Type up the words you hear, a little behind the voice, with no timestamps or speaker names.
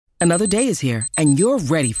Another day is here, and you're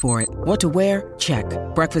ready for it. What to wear? Check.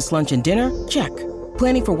 Breakfast, lunch, and dinner? Check.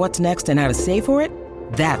 Planning for what's next and how to save for it?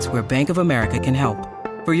 That's where Bank of America can help.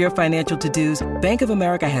 For your financial to-dos, Bank of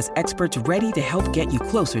America has experts ready to help get you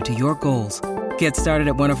closer to your goals. Get started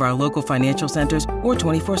at one of our local financial centers or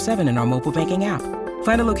 24/7 in our mobile banking app.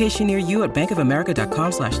 Find a location near you at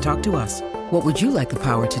bankofamerica.com/talktous. What would you like the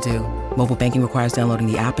power to do? Mobile banking requires downloading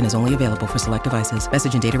the app and is only available for select devices.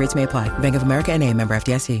 Message and data rates may apply. Bank of America N.A., member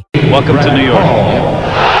FDIC. Welcome to New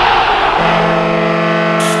York.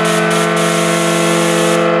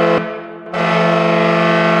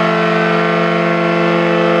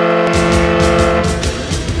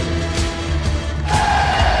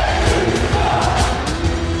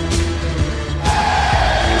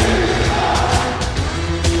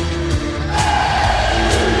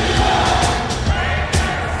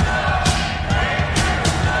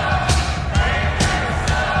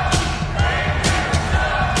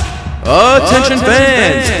 Attention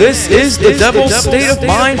fans, this is the Devil's State of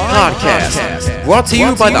Mind podcast, brought to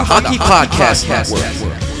you by the Hockey Podcast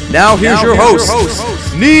Network. Now here's your host,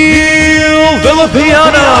 Neil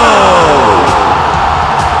Villapiano.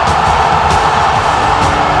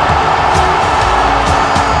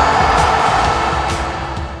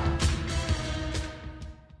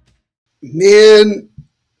 Man,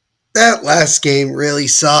 that last game really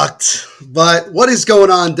sucked. But what is going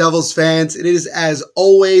on, Devils fans? It is, as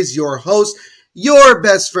always, your host, your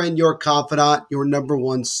best friend, your confidant, your number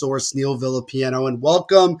one source, Neil Villapiano. And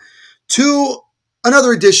welcome to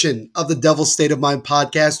another edition of the Devil's State of Mind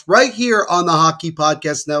podcast, right here on the Hockey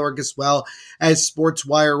Podcast Network, as well as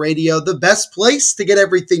SportsWire Radio, the best place to get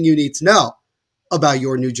everything you need to know about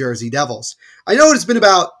your New Jersey Devils. I know it's been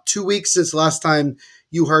about 2 weeks since the last time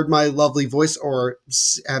you heard my lovely voice or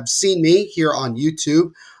have seen me here on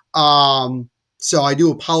YouTube. So I do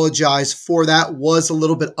apologize for that. Was a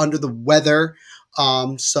little bit under the weather.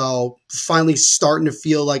 So finally starting to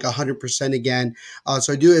feel like 100% again.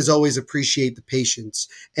 So I do, as always, appreciate the patience.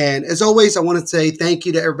 And as always, I want to say thank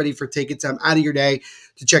you to everybody for taking time out of your day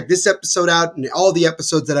to check this episode out and all the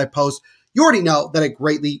episodes that I post. You already know that I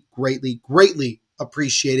greatly, greatly, greatly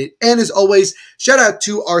appreciate it. And as always, shout out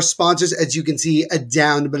to our sponsors. As you can see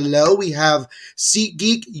down below, we have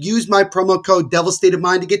SeatGeek. Use my promo code Devil State of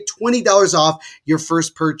Mind to get $20 off your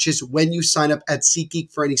first purchase when you sign up at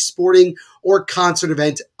SeatGeek for any sporting or concert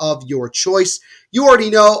event of your choice. You already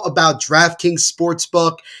know about DraftKings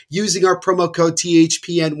Sportsbook, using our promo code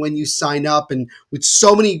THPN when you sign up. And with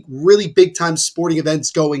so many really big time sporting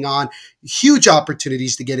events going on, huge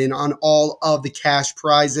opportunities to get in on all of the cash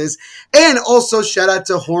prizes. And also shout out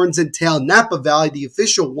to Horns and Tail Napa Valley, the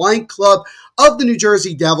official wine club of the New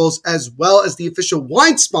Jersey Devils, as well as the official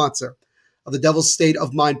wine sponsor of the Devil's State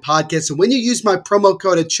of Mind podcast. And when you use my promo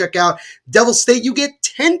code at checkout, Devil State, you get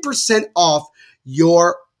 10% off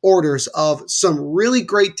your orders of some really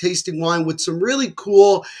great tasting wine with some really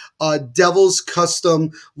cool Devils custom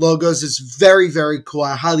logos. It's very, very cool.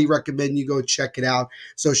 I highly recommend you go check it out.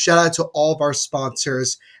 So shout out to all of our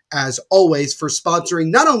sponsors, as always, for sponsoring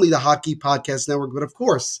not only the Hockey Podcast Network, but of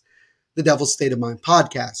course, the Devil's State of Mind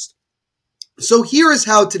podcast. So here is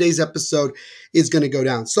how today's episode is going to go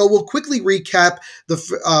down. So we'll quickly recap the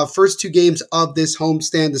first two games of this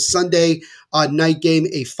homestand. The Sunday night game,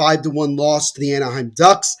 a 5-1 loss to the Anaheim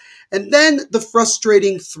Ducks, and then the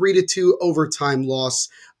frustrating 3-2 overtime loss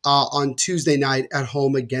on Tuesday night at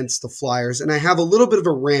home against the Flyers. And I have a little bit of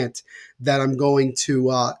a rant that I'm going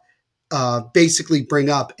to basically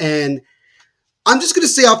bring up. And I'm just going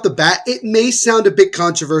to say off the bat, it may sound a bit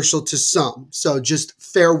controversial to some, so just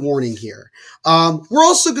fair warning here. We're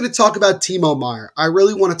also going to talk about Timo Meier. I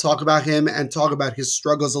really want to talk about him and talk about his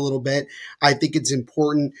struggles a little bit. I think it's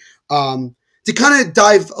important to kind of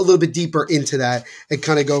dive a little bit deeper into that and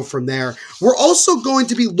kind of go from there. We're also going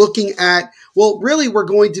to be looking at, we're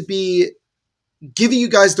going to be giving you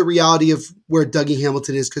guys the reality of where Dougie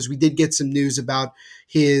Hamilton is, because we did get some news about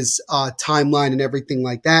his timeline and everything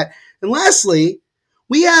like that. And lastly,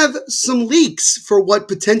 we have some leaks for what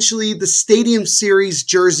potentially the Stadium Series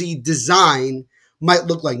jersey design might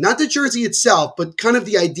look like. Not the jersey itself, but kind of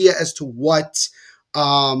the idea as to what,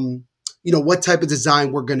 what type of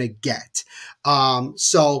design we're going to get.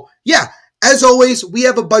 So yeah, as always, we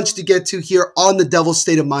have a bunch to get to here on the Devil's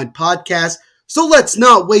State of Mind podcast. So let's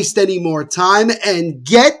not waste any more time and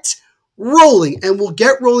get rolling. And we'll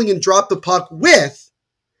get rolling and drop the puck with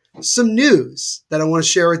some news that I want to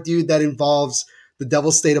share with you that involves the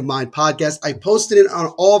Devil's State of Mind podcast. I posted it on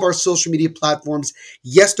all of our social media platforms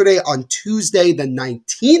yesterday on Tuesday the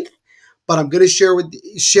 19th, but I'm going to share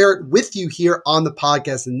it with you here on the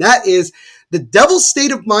podcast. And that is the Devil's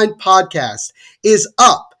State of Mind podcast is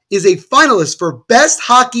up is a finalist for Best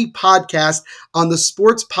Hockey Podcast on the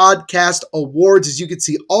Sports Podcast Awards. As you can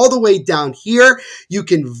see all the way down here, you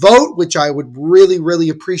can vote, which I would really, really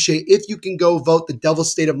appreciate if you can go vote the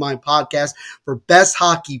Devil's State of Mind podcast for Best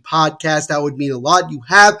Hockey Podcast. That would mean a lot. You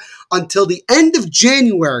have until the end of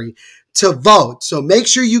January to vote. So make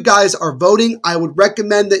sure you guys are voting. I would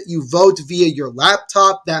recommend that you vote via your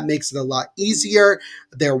laptop. That makes it a lot easier.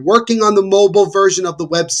 They're working on the mobile version of the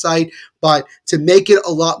website, but to make it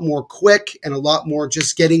a lot more quick and a lot more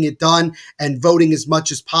just getting it done and voting as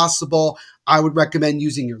much as possible, I would recommend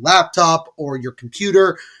using your laptop or your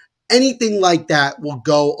computer. Anything like that will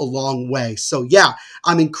go a long way. So yeah,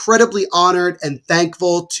 I'm incredibly honored and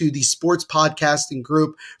thankful to the Sports Podcasting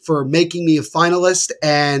Group for making me a finalist,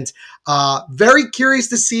 and very curious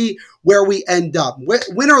to see where we end up.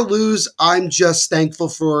 Win or lose, I'm just thankful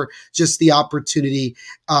for just the opportunity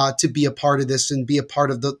to be a part of this and be a part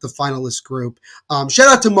of the finalist group. Shout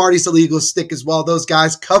out to Marty's Illegal Stick as well. Those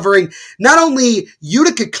guys covering not only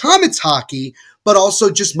Utica Comets hockey, but also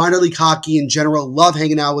just minor league hockey in general. Love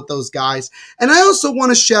hanging out with those guys. And I also want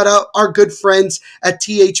to shout out our good friends at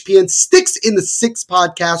THPN Sticks in the Six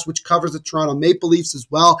podcast, which covers the Toronto Maple Leafs as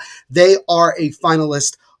well. They are a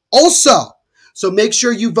finalist also. So make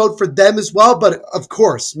sure you vote for them as well. But of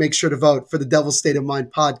course, make sure to vote for the Devil's State of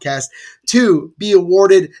Mind podcast to be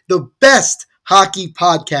awarded the best hockey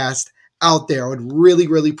podcast out there. I would really,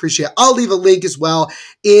 really appreciate it. I'll leave a link as well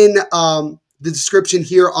in the description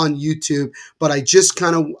here on YouTube, but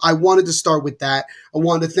I wanted to start with that. I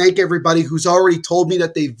wanted to thank everybody who's already told me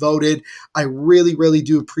that they voted. I really, really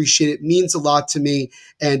do appreciate it. It means a lot to me.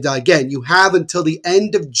 And again, you have until the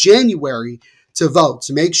end of January to vote.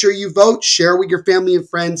 So make sure you vote, share with your family and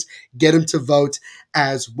friends, get them to vote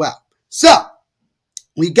as well. So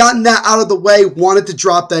we've gotten that out of the way, wanted to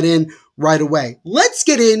drop that in right away. Let's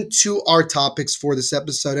get into our topics for this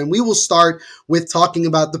episode, and we will start with talking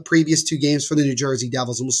about the previous two games for the New Jersey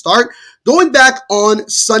Devils. And we'll start going back on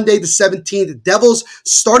Sunday the 17th. Devils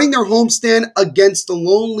starting their homestand against the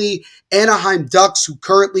lonely Anaheim Ducks, who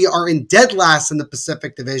currently are in dead last in the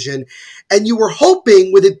Pacific Division. And you were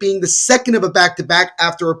hoping, with it being the second of a back-to-back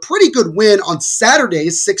after a pretty good win on Saturday,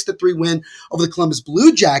 a 6-3 win over the Columbus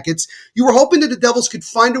Blue Jackets, you were hoping that the Devils could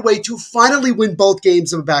find a way to finally win both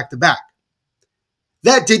games of a back-to-back.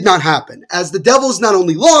 That did not happen, as the Devils not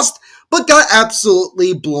only lost, but got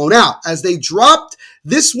absolutely blown out, as they dropped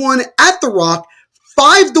this one at the Rock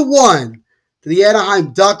 5-1 to the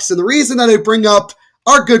Anaheim Ducks. And the reason that I bring up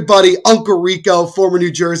our good buddy Uncle Rico, former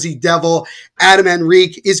New Jersey Devil, Adam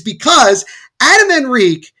Henrique, is because Adam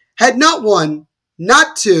Henrique had not one,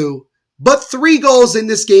 not two, but 3 goals in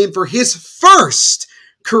this game for his first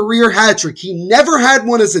career hat trick. He never had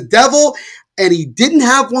one as a Devil, and he didn't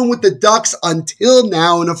have one with the Ducks until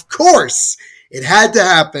now. And of course, it had to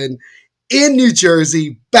happen in New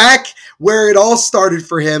Jersey, back where it all started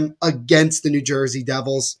for him against the New Jersey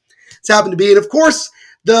Devils. It's happened to be, and of course,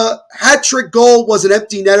 the hat trick goal was an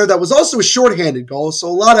empty netter that was also a shorthanded goal. So a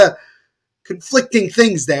lot of conflicting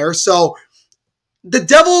things there. So the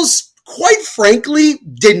Devils, quite frankly,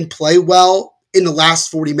 didn't play well in the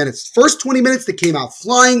last 40 minutes. First 20 minutes, they came out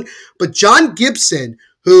flying. But John Gibson,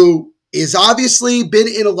 who is obviously been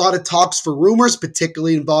in a lot of talks for rumors,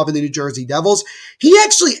 particularly involving the New Jersey Devils, he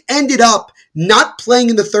actually ended up not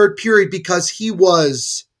playing in the third period because he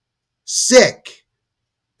was sick.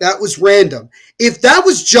 That was random. If that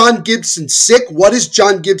was John Gibson sick, what is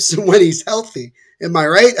John Gibson when he's healthy? Am I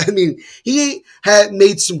right? I mean, he had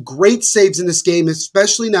made some great saves in this game,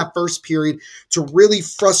 especially in that first period, to really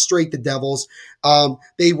frustrate the Devils.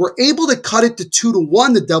 They were able to cut it to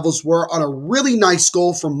 2-1, the Devils were, on a really nice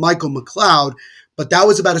goal from Michael McLeod, but that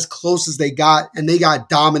was about as close as they got, and they got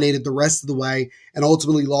dominated the rest of the way and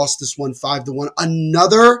ultimately lost this one 5-1.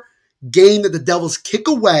 Another game that the Devils kick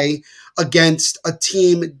away against a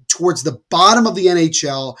team towards the bottom of the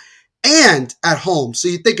NHL and at home. So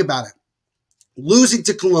you think about it. Losing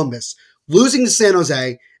to Columbus, losing to San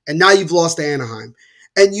Jose, and now you've lost to Anaheim.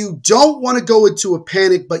 And you don't want to go into a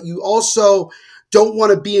panic, but you also don't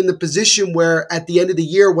want to be in the position where at the end of the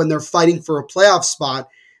year when they're fighting for a playoff spot,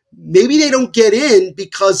 maybe they don't get in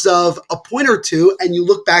because of a point or two, and you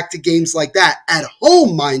look back to games like that at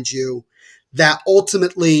home, mind you, that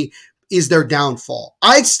ultimately is their downfall.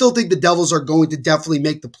 I still think the Devils are going to definitely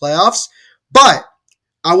make the playoffs, but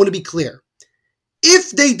I want to be clear.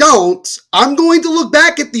 If they don't, I'm going to look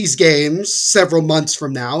back at these games several months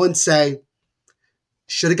from now and say,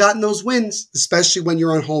 should have gotten those wins, especially when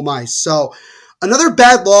you're on home ice. So another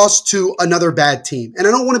bad loss to another bad team. And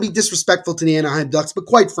I don't want to be disrespectful to the Anaheim Ducks, but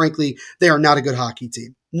quite frankly, they are not a good hockey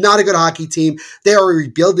team. not a good hockey team. They are a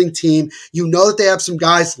rebuilding team. You know that they have some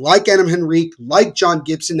guys like Adam Henrique, like John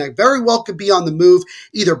Gibson, that very well could be on the move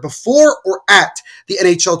either before or at the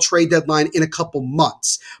NHL trade deadline in a couple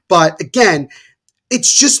months. But again,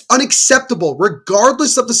 it's just unacceptable.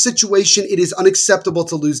 Regardless of the situation, it is unacceptable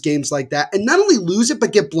to lose games like that. And not only lose it,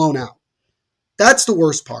 but get blown out. That's the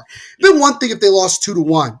worst part. It'd been one thing if they lost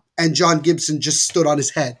 2-1 and John Gibson just stood on his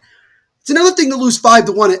head. It's another thing to lose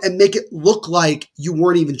 5-1 and make it look like you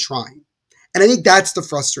weren't even trying. And I think that's the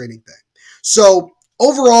frustrating thing. So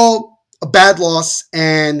overall, a bad loss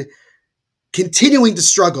and continuing to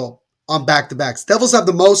struggle on back-to-backs. Devils have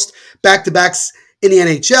the most back-to-backs in the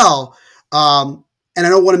NHL. And I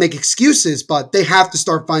don't want to make excuses, but they have to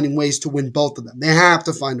start finding ways to win both of them. They have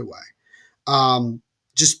to find a way.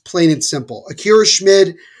 Just plain and simple. Akira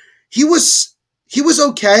Schmid, he was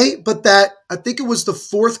okay, but that, I think it was the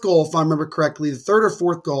fourth goal, if I remember correctly, the third or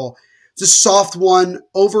fourth goal, it's a soft one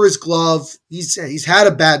over his glove. He's had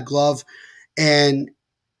a bad glove, and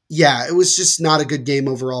yeah, it was just not a good game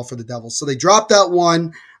overall for the Devils. So they dropped that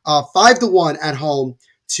one, 5-1 at home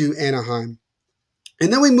to Anaheim.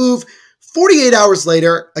 And then we move 48 hours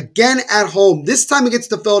later, again at home, this time against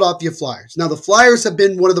the Philadelphia Flyers. Now, the Flyers have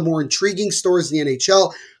been one of the more intriguing stories in the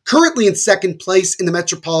NHL, currently in second place in the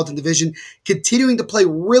Metropolitan Division, continuing to play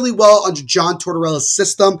really well under John Tortorella's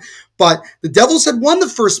system. But the Devils had won the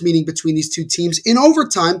first meeting between these two teams in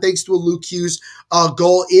overtime, thanks to a Luke Hughes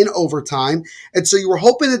goal in overtime. And so you were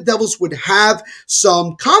hoping the Devils would have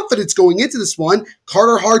some confidence going into this one.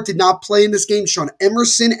 Carter Hart did not play in this game. Sean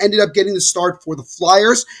Emerson ended up getting the start for the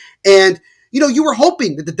Flyers. And, you were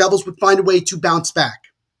hoping that the Devils would find a way to bounce back.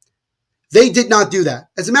 They did not do that.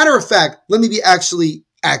 As a matter of fact, let me be actually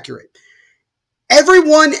accurate.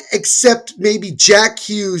 Everyone except maybe Jack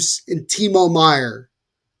Hughes and Timo Meier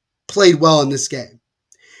played well in this game.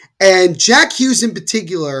 And Jack Hughes in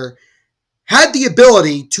particular had the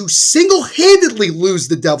ability to single-handedly lose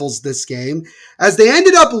the Devils this game, as they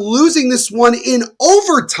ended up losing this one in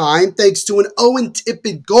overtime thanks to an Owen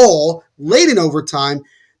Tippett goal late in overtime.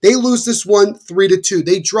 They lose this one 3-2.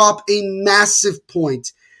 They drop a massive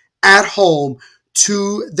point at home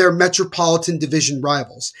to their Metropolitan Division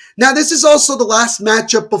rivals. Now, this is also the last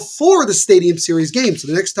matchup before the Stadium Series game. So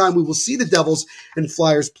the next time we will see the Devils and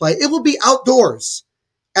Flyers play, it will be outdoors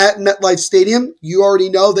at MetLife Stadium. You already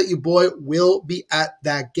know that your boy will be at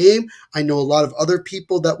that game. I know a lot of other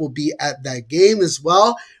people that will be at that game as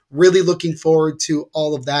well. Really looking forward to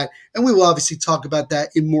all of that. And we will obviously talk about that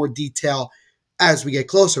in more detail as we get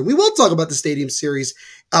closer. We will talk about the Stadium Series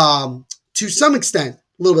to some extent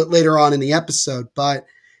a little bit later on in the episode. But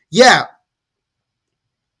yeah,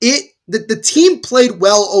 the team played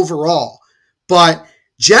well overall, but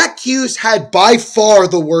Jack Hughes had by far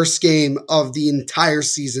the worst game of the entire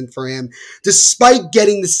season for him, despite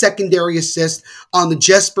getting the secondary assist on the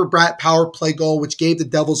Jesper Bratt power play goal, which gave the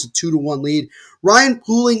Devils a 2-1 lead. Ryan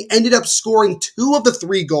Poehling ended up scoring 2 of the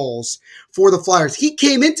 3 goals for the Flyers. He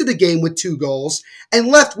came into the game with 2 goals and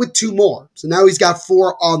left with 2 more. So now he's got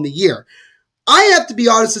 4 on the year. I have to be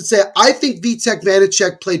honest and say, I think Vitek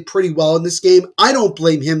Vanacek played pretty well in this game. I don't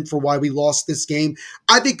blame him for why we lost this game.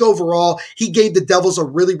 I think overall, he gave the Devils a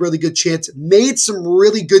really, really good chance, made some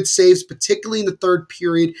really good saves, particularly in the third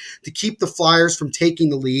period, to keep the Flyers from taking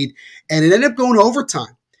the lead, and it ended up going to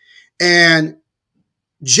overtime. And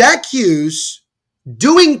Jack Hughes,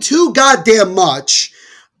 doing too goddamn much,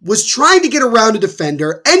 was trying to get around a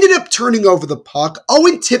defender, ended up turning over the puck.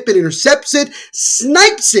 Owen Tippett intercepts it,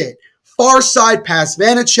 snipes it, far side pass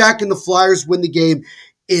Vanacek, and the Flyers win the game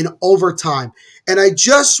in overtime. And I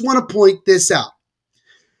just want to point this out.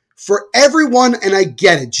 For everyone, and I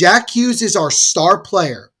get it, Jack Hughes is our star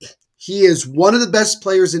player. He is one of the best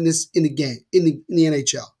players in the game, in the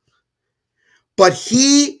NHL. But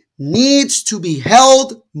he needs to be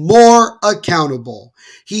held more accountable.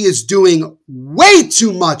 He is doing way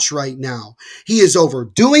too much right now. He is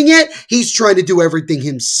overdoing it. He's trying to do everything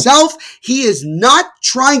himself. He is not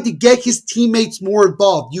trying to get his teammates more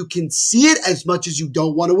involved. You can see it, as much as you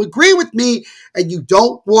don't want to agree with me and you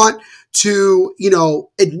don't want to,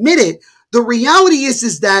 admit it. The reality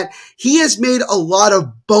is that he has made a lot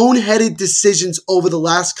of boneheaded decisions over the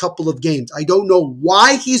last couple of games. I don't know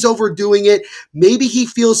why he's overdoing it. Maybe he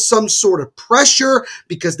feels some sort of pressure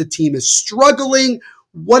because the team is struggling.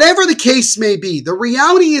 Whatever the case may be, the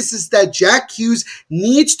reality is that Jack Hughes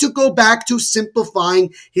needs to go back to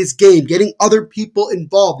simplifying his game, getting other people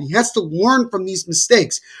involved. He has to learn from these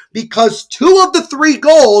mistakes, because 2 of the 3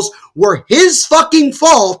 goals were his fucking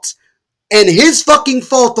fault, and his fucking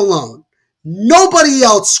fault alone. Nobody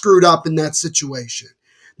else screwed up in that situation.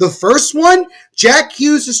 The first one, Jack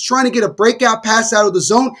Hughes is trying to get a breakout pass out of the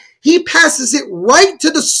zone. He passes it right to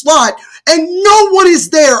the slot, and no one is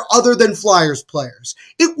there other than Flyers players.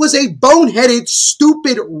 It was a boneheaded,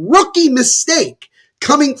 stupid, rookie mistake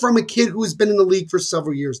coming from a kid who has been in the league for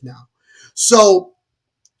several years now. So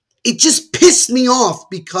it just pissed me off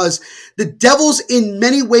because the Devils in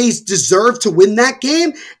many ways deserved to win that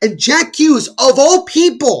game, and Jack Hughes, of all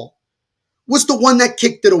people, was the one that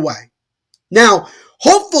kicked it away. Now,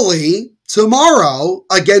 hopefully, tomorrow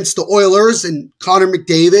against the Oilers and Connor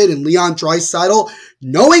McDavid and Leon Draisaitl,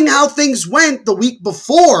 knowing how things went the week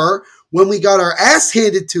before when we got our ass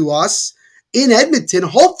handed to us in Edmonton,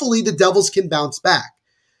 hopefully the Devils can bounce back.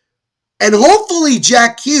 And hopefully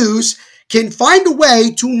Jack Hughes can find a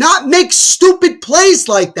way to not make stupid plays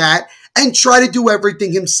like that and try to do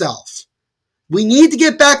everything himself. We need to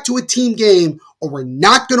get back to a team game or we're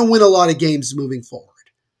not going to win a lot of games moving forward.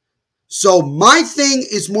 So my thing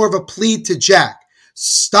is more of a plea to Jack.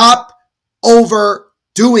 Stop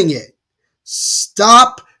overdoing it.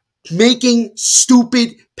 Stop making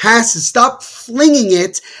stupid passes. Stop flinging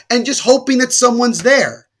it and just hoping that someone's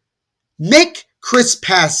there. Make crisp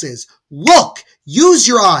passes. Look, use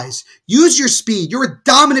your eyes, use your speed. You're a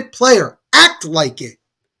dominant player. Act like it.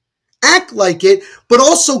 Act like it, but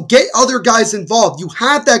also get other guys involved. You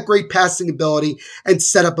have that great passing ability and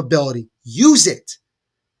setup ability. Use it.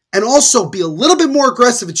 And also be a little bit more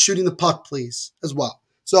aggressive at shooting the puck, please, as well.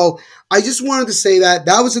 So I just wanted to say that.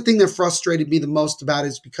 That was the thing that frustrated me the most about it,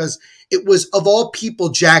 is because it was, of all people,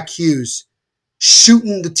 Jack Hughes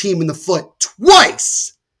shooting the team in the foot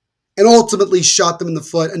twice and ultimately shot them in the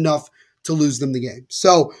foot enough to lose them the game.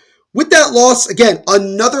 So with that loss, again,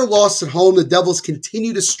 another loss at home. The Devils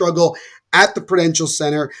continue to struggle at the Prudential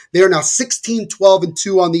Center. They are now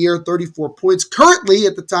 16-12-2 on the year, 34 points. Currently,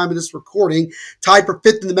 at the time of this recording, tied for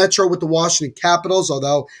fifth in the Metro with the Washington Capitals,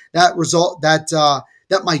 although that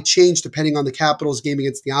might change depending on the Capitals game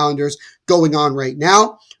against the Islanders going on right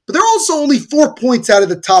now. But they're also only 4 points out of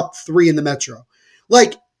the top three in the Metro.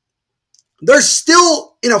 Like, they're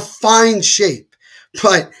still in a fine shape,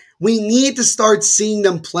 but we need to start seeing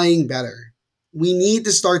them playing better. We need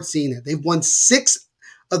to start seeing it. They've won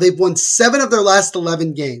 7 of their last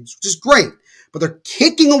 11 games, which is great, but they're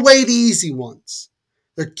kicking away the easy ones.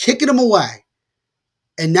 They're kicking them away.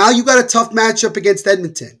 And now you got a tough matchup against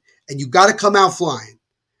Edmonton, and you got to come out flying,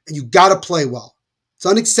 and you got to play well. It's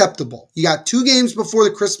unacceptable. You got 2 games before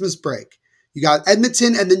the Christmas break. You got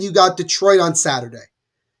Edmonton, and then you got Detroit on Saturday.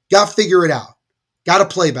 Got to figure it out. Got to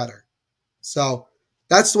play better. So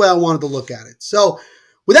that's the way I wanted to look at it. So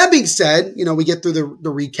with that being said, we get through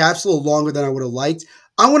the recaps a little longer than I would have liked.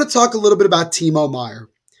 I want to talk a little bit about Timo Meier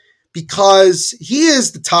because he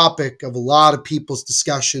is the topic of a lot of people's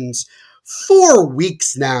discussions for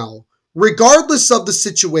weeks now. Regardless of the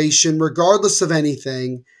situation, regardless of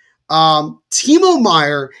anything, Timo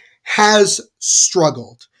Meier has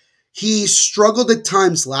struggled. He struggled at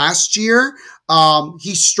times last year.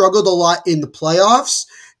 He struggled a lot in the playoffs,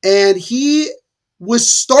 and he was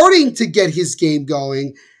starting to get his game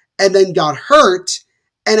going and then got hurt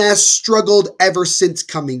and has struggled ever since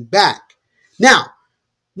coming back. Now,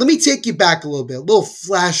 let me take you back a little bit, a little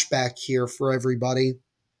flashback here for everybody.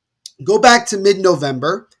 Go back to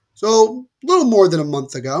mid-November, so a little more than a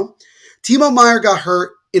month ago. Timo Meier got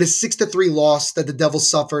hurt in a 6-3 loss that the Devils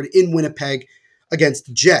suffered in Winnipeg against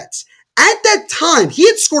the Jets. At that time, he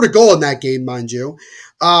had scored a goal in that game, mind you.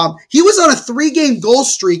 He was on a 3-game goal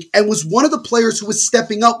streak and was one of the players who was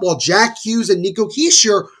stepping up while Jack Hughes and Nico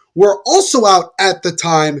Hischier were also out at the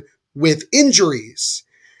time with injuries.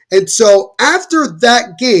 And so after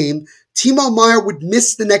that game, Timo Meier would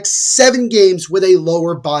miss the next 7 games with a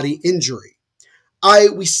lower body injury.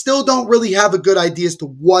 We still don't really have a good idea as to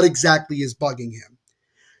what exactly is bugging him.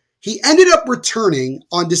 He ended up returning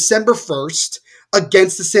on December 1st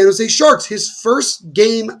against the San Jose Sharks, his first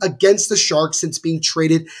game against the Sharks since being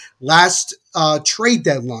traded last trade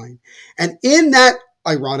deadline. And in that,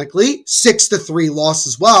 ironically, 6-3 loss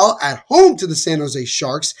as well at home to the San Jose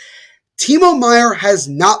Sharks, Timo Meier has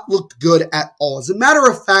not looked good at all. As a matter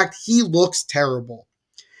of fact, he looks terrible.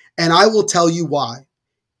 And I will tell you why.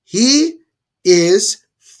 He is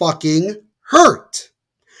fucking hurt.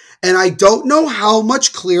 And I don't know how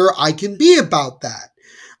much clearer I can be about that.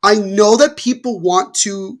 I know that people want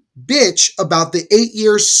to bitch about the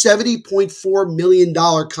 8-year, $70.4 million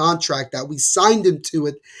contract that we signed him to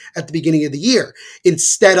at the beginning of the year,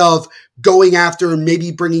 instead of going after and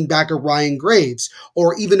maybe bringing back a Ryan Graves,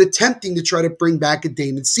 or even attempting to try to bring back a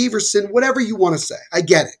Damon Severson, whatever you want to say. I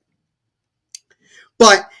get it.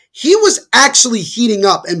 But he was actually heating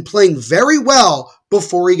up and playing very well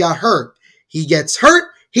before he got hurt. He gets hurt,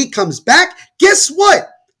 He comes back. Guess what?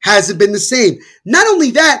 Hasn't been the same. Not only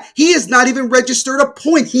that, he has not even registered a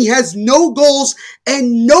point. He has no goals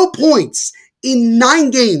and no points in 9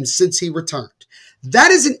 games since he returned.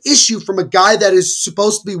 That is an issue from a guy that is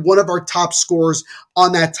supposed to be one of our top scorers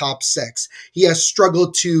on that top 6. He has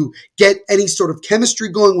struggled to get any sort of chemistry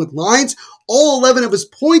going with lines. All 11 of his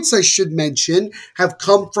points, I should mention, have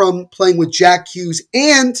come from playing with Jack Hughes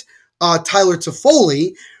and Tyler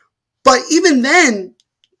Toffoli. But even then,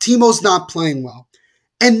 Timo's not playing well.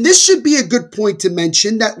 And this should be a good point to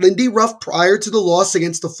mention that Lindy Ruff, prior to the loss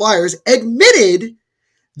against the Flyers, admitted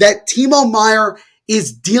that Timo Meier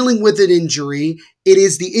is dealing with an injury. It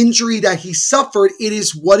is the injury that he suffered. It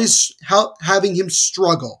is what is having him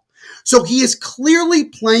struggle. So he is clearly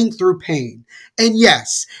playing through pain. And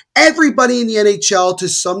yes, everybody in the NHL to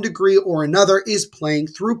some degree or another is playing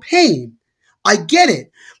through pain. I get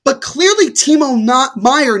it. But clearly Timo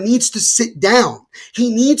Meier needs to sit down.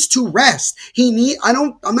 He needs to rest.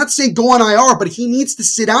 I'm not saying go on IR, but he needs to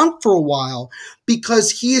sit out for a while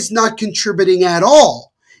because he is not contributing at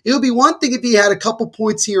all. It would be one thing if he had a couple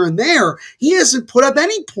points here and there. He hasn't put up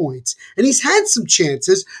any points, and he's had some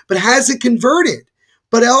chances, but hasn't converted.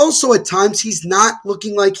 But also at times he's not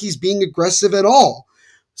looking like he's being aggressive at all.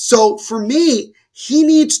 So for me, he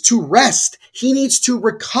needs to rest. He needs to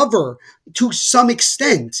recover to some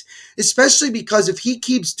extent, especially because if he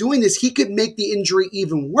keeps doing this, he could make the injury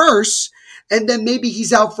even worse. And then maybe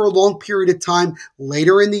he's out for a long period of time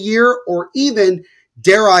later in the year, or even,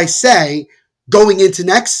 dare I say, going into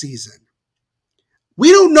next season.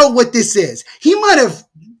 We don't know what this is. He might have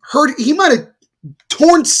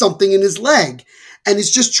torn something in his leg and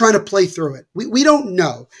is just trying to play through it. We don't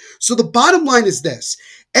know. So the bottom line is this.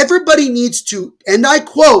 Everybody needs to, and I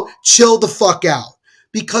quote, chill the fuck out.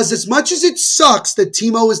 Because as much as it sucks that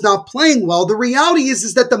Timo is not playing well, the reality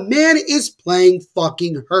is that the man is playing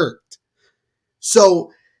fucking hurt.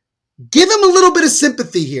 So give him a little bit of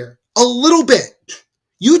sympathy here. A little bit.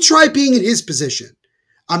 You try being in his position.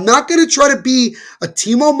 I'm not going to try to be a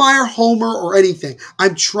Timo Meier homer or anything.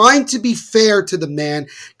 I'm trying to be fair to the man.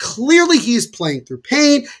 Clearly, he is playing through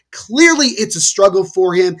pain. Clearly, it's a struggle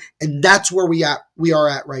for him, and that's where we are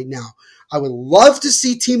at right now. I would love to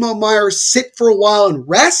see Timo Meier sit for a while and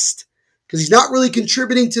rest because he's not really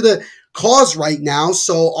contributing to the cause right now.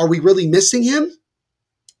 So are we really missing him?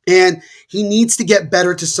 And he needs to get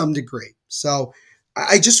better to some degree. So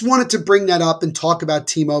I just wanted to bring that up and talk about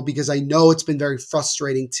Timo because I know it's been very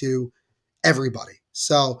frustrating to everybody.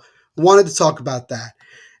 So I wanted to talk about that.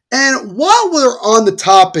 And while we're on the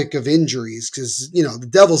topic of injuries, because, the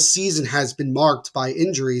Devils season has been marked by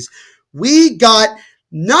injuries, we got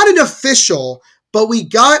not an official, but we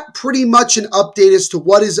got pretty much an update as to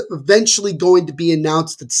what is eventually going to be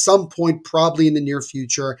announced at some point, probably in the near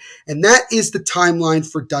future. And that is the timeline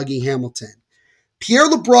for Dougie Hamilton. Pierre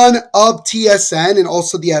LeBrun of TSN and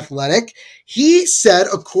also The Athletic, he said,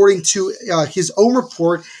 according to his own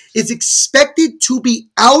report, is expected to be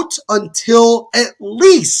out until at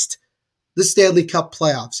least the Stanley Cup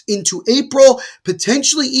playoffs, into April,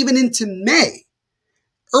 potentially even into May.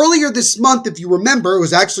 Earlier this month, if you remember, it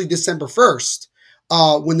was actually December 1st,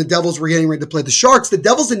 when the Devils were getting ready to play the Sharks. The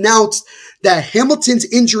Devils announced that Hamilton's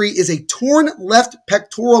injury is a torn left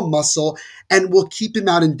pectoral muscle and will keep him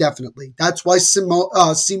out indefinitely. That's why Simon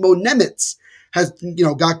Nemec has,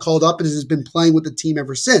 got called up and has been playing with the team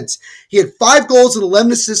ever since. He had 5 goals and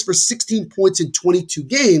 11 assists for 16 points in 22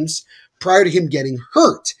 games prior to him getting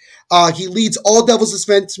hurt. He leads all Devils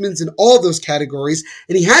defensemen in all of those categories,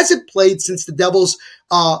 and he hasn't played since the Devils'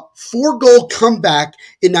 4-goal comeback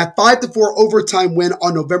in that 5-4 overtime win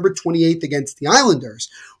on November 28th against the Islanders,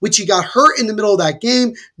 which he got hurt in the middle of that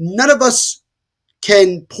game. None of us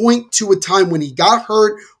can point to a time when he got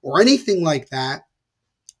hurt or anything like that.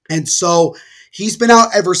 And so he's been out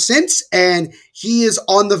ever since, and he is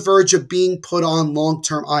on the verge of being put on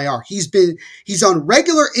long-term IR. He's on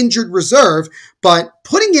regular injured reserve, but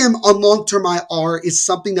putting him on long-term IR is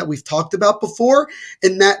something that we've talked about before,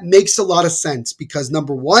 and that makes a lot of sense because,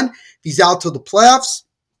 number one, if he's out till the playoffs,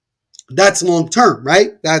 that's long-term,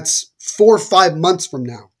 right? That's 4 or 5 months from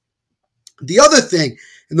now. The other thing,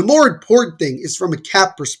 and the more important thing, is from a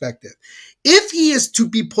cap perspective. If he is to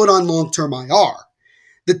be put on long-term IR,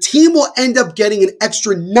 the team will end up getting an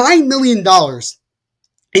extra $9 million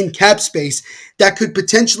in cap space that could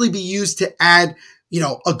potentially be used to add,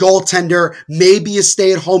 a goaltender, maybe a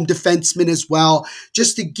stay-at-home defenseman as well,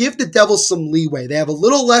 just to give the Devils some leeway. They have a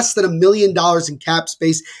little less than $1 million in cap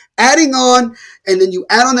space adding on, and then you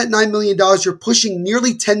add on that $9 million, you're pushing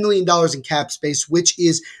nearly $10 million in cap space, which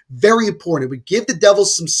is very important. It would give the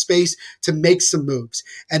Devils some space to make some moves.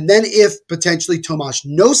 And then if potentially Tomas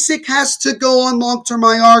Nosek has to go on long-term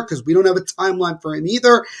IR, because we don't have a timeline for him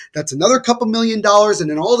either, that's another couple $1 million. And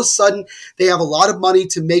then all of a sudden, they have a lot of money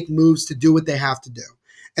to make moves to do what they have to do.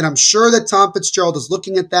 And I'm sure that Tom Fitzgerald is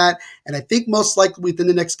looking at that. And I think most likely within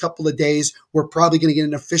the next couple of days, we're probably going to get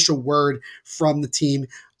an official word from the team,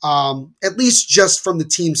 at least just from the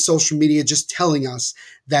team's social media, just telling us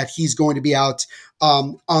that he's going to be out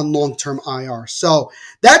on long-term IR. So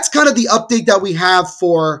that's kind of the update that we have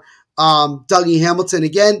for Dougie Hamilton.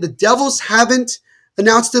 Again, the Devils haven't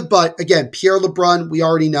announced it, but again, Pierre LeBrun, we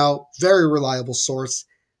already know, very reliable source.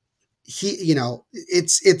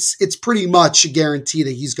 It's pretty much a guarantee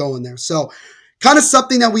that he's going there. So kind of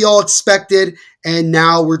something that we all expected. And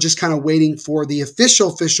now we're just kind of waiting for the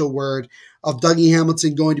official word of Dougie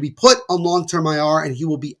Hamilton going to be put on long-term IR, and he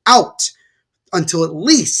will be out until at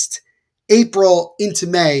least April into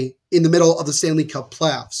May in the middle of the Stanley Cup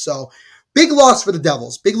playoffs. So big loss for the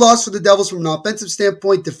Devils. Big loss for the Devils from an offensive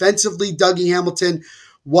standpoint. Defensively, Dougie Hamilton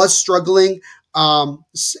was struggling.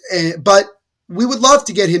 But we would love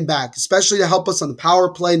to get him back, especially to help us on the power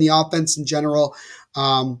play and the offense in general.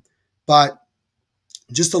 But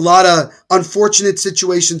just a lot of unfortunate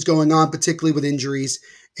situations going on, particularly with injuries.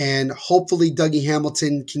 And hopefully Dougie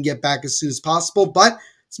Hamilton can get back as soon as possible. But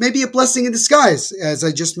it's maybe a blessing in disguise, as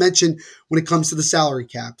I just mentioned, when it comes to the salary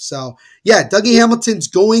cap. So, yeah, Dougie Hamilton's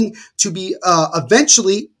going to be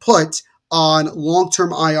eventually put on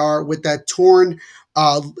long-term IR with that torn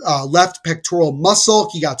left pectoral muscle.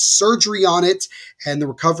 He got surgery on it, and the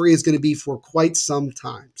recovery is going to be for quite some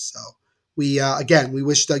time. So we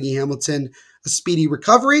wish Dougie Hamilton a speedy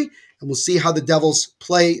recovery, and we'll see how the Devils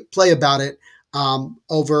play about it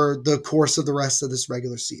over the course of the rest of this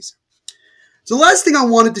regular season. So the last thing I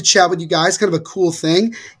wanted to chat with you guys, kind of a cool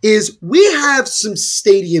thing, is we have some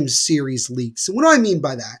Stadium Series leaks. And what do I mean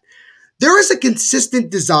by that? There is a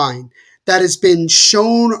consistent design that has been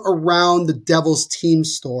shown around the Devils team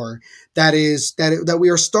store that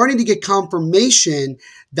we are starting to get confirmation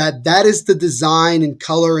that is the design and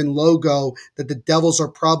color and logo that the Devils are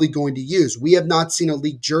probably going to use. We have not seen a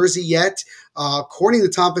leaked jersey yet. According to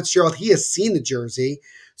Tom Fitzgerald, he has seen the jersey,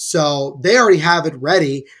 so they already have it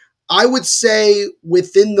ready. I would say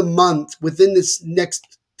within this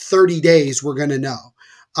next 30 days, we're going to know.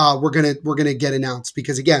 We're going to get announced,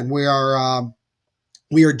 because again, we are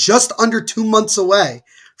just under 2 months away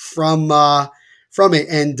from it.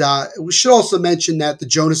 And we should also mention that the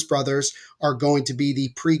Jonas Brothers are going to be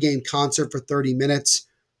the pregame concert for 30 minutes.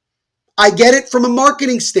 I get it from a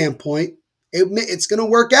marketing standpoint. It's going to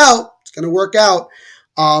work out. It's going to work out.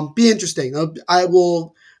 Be interesting.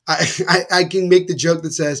 I can make the joke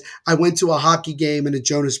that says I went to a hockey game and a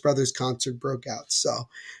Jonas Brothers concert broke out. So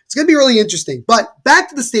it's going to be really interesting. But back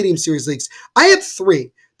to the Stadium Series leaks. I have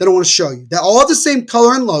 3 that I want to show you that all have the same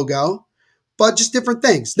color and logo, but just different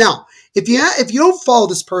things. Now, if you don't follow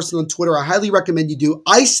this person on Twitter, I highly recommend you do.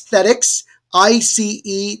 Icethetics,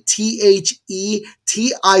 ICETHETICS.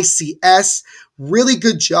 Really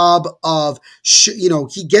good job of,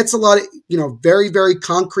 he gets a lot of, very, very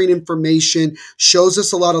concrete information, shows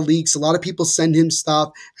us a lot of leaks. A lot of people send him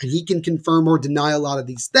stuff, and he can confirm or deny a lot of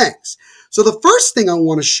these things. So the first thing I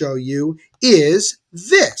want to show you is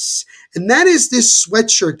this. And that is this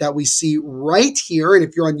sweatshirt that we see right here. And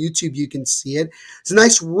if you're on YouTube, you can see it. It's a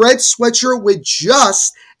nice red sweatshirt with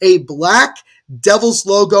just a black Devils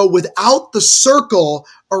logo without the circle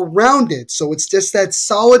around it. So it's just that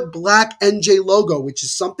solid black NJ logo, which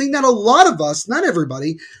is something that a lot of us, not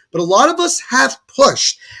everybody, but a lot of us have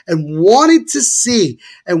pushed and wanted to see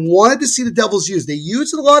the Devils use. They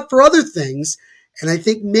use it a lot for other things. And I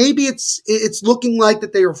think maybe it's looking like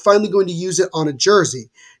that they are finally going to use it on a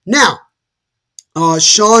jersey. Now,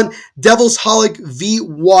 Sean Devils Holic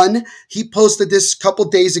V1, he posted this a couple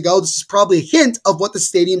days ago. This is probably a hint of what the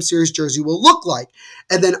Stadium Series jersey will look like.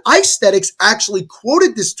 And then Icethetics actually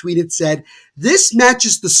quoted this tweet. It said, "This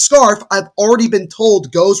matches the scarf I've already been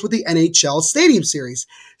told goes with the NHL Stadium Series."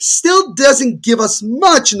 Still doesn't give us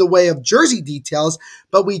much in the way of jersey details,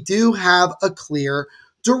 but we do have a clear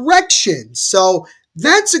direction. So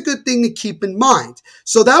that's a good thing to keep in mind.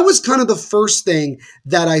 So that was kind of the first thing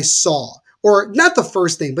that I saw. Or not the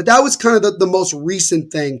first thing, but that was kind of the most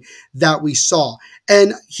recent thing that we saw.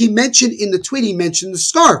 And he mentioned in the tweet, he mentioned the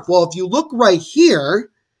scarf. Well, if you look right here,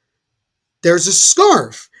 there's a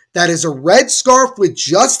scarf. That is a red scarf with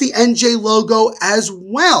just the NJ logo as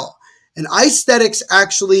well. And Icethetics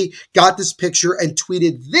actually got this picture and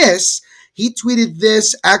tweeted this. He tweeted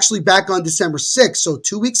this actually back on December 6th, so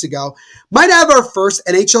 2 weeks ago. Might have our first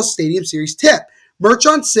NHL Stadium Series tip. Merch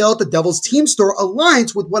on sale at the Devils team store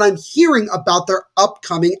aligns with what I'm hearing about their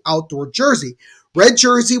upcoming outdoor jersey. Red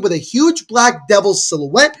jersey with a huge black Devils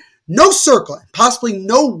silhouette, no circle, and possibly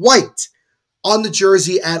no white on the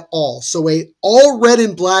jersey at all. So a all red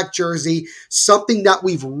and black jersey, something that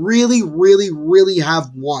we've really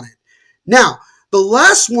have wanted. Now, the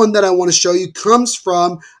last one that I want to show you comes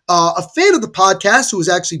from a fan of the podcast who has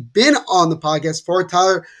actually been on the podcast for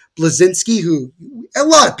Tyler Blazinski, who a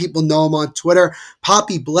lot of people know him on Twitter.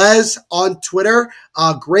 Poppy Blez on Twitter,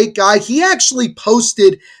 great guy. He actually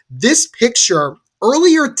posted this picture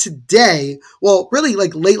earlier today, well, really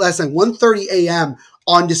like late last night, 1:30 a.m.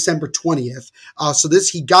 on December 20th. So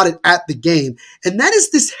he got it at the game. And that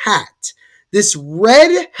is this hat. This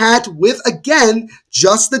red hat with, again,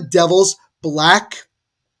 just the Devils black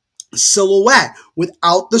silhouette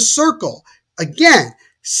without the circle. Again,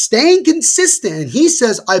 staying consistent. And he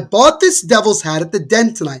says, I bought this Devils hat at the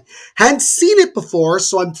Den tonight. Hadn't seen it before,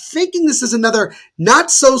 so I'm thinking this is another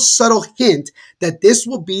not so subtle hint that this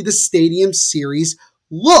will be the Stadium Series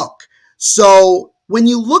look. So when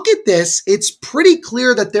you look at this, it's pretty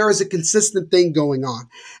clear that there is a consistent thing going on.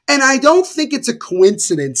 And I don't think it's a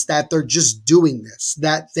coincidence that they're just doing this,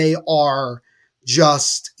 that they are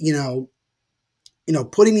just,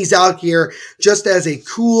 putting these out here just as a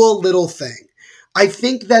cool little thing. I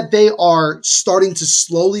think that they are starting to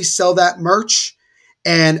slowly sell that merch,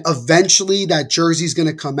 and eventually that jersey is going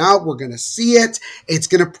to come out. We're going to see it. It's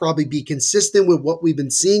going to probably be consistent with what we've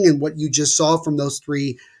been seeing and what you just saw from those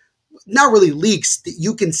three, not really leaks.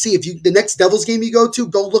 You can see the next Devils game you go to,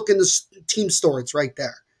 go look in the team store. It's right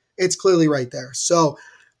there. It's clearly right there. So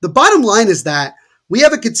the bottom line is that we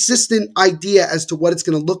have a consistent idea as to what it's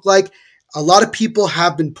going to look like. A lot of people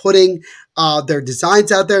have been putting their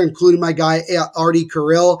designs out there, including my guy, Artie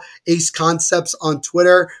Kirill, Ace Concepts on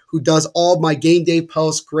Twitter, who does all of my game day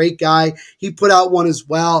posts. Great guy. He put out one as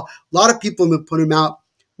well. A lot of people have been putting them out.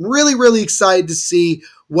 Really excited to see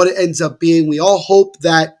what it ends up being. We all hope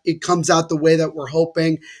that it comes out the way that we're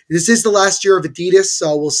hoping. This is the last year of Adidas,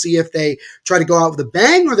 so we'll see if they try to go out with a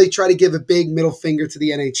bang or they try to give a big middle finger to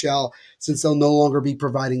the NHL since they'll no longer be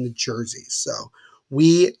providing the jerseys. So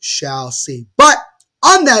we shall see. But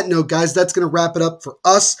on that note, guys, that's going to wrap it up for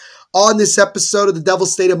us on this episode of the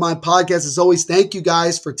Devil's State of Mind podcast. As always, thank you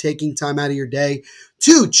guys for taking time out of your day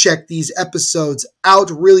to check these episodes out.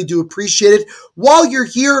 Really do appreciate it. While you're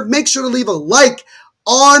here, make sure to leave a like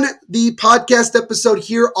on the podcast episode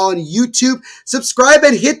here on YouTube. Subscribe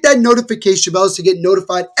and hit that notification bell to get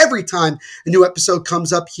notified every time a new episode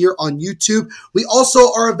comes up here on YouTube. We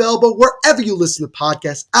also are available wherever you listen to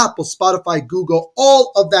podcasts, Apple, Spotify, Google,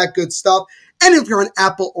 all of that good stuff. And if you're on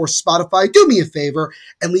Apple or Spotify, do me a favor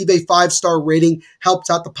and leave a 5-star rating. Helps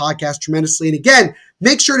out the podcast tremendously. And again,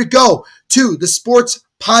 make sure to go to the Sports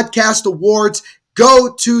Podcast Awards.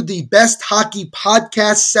 Go to the Best Hockey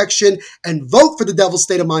Podcast section and vote for the Devil's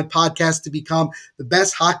State of Mind podcast to become the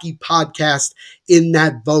best hockey podcast in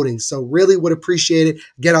that voting. So really would appreciate it.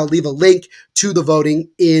 Again, I'll leave a link to the voting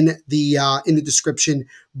in the description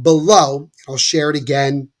below. I'll share it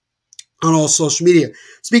again on all social media.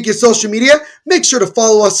 Speaking of social media, make sure to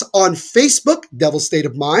follow us on Facebook, Devil's State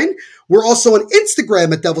of Mind. We're also on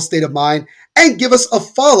Instagram at Devil's State of Mind, and give us a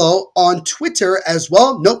follow on Twitter as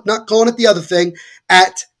well. Nope, not calling it the other thing,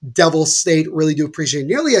 at Devil's State. Really do appreciate it.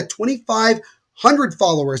 Nearly at 2,500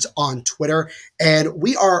 followers on Twitter, and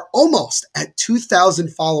we are almost at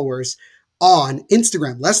 2,000 followers on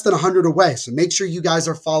Instagram, less than 100 away. So make sure you guys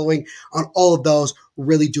are following on all of those.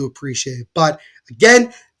 Really do appreciate it. But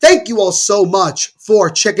again, thank you all so much for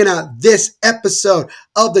checking out this episode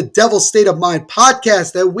of the Devil's State of Mind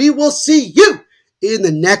podcast, and we will see you in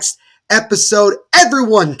the next episode.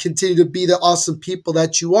 Everyone continue to be the awesome people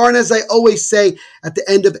that you are. And as I always say at the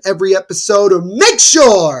end of every episode, make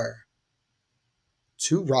sure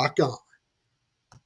to rock on.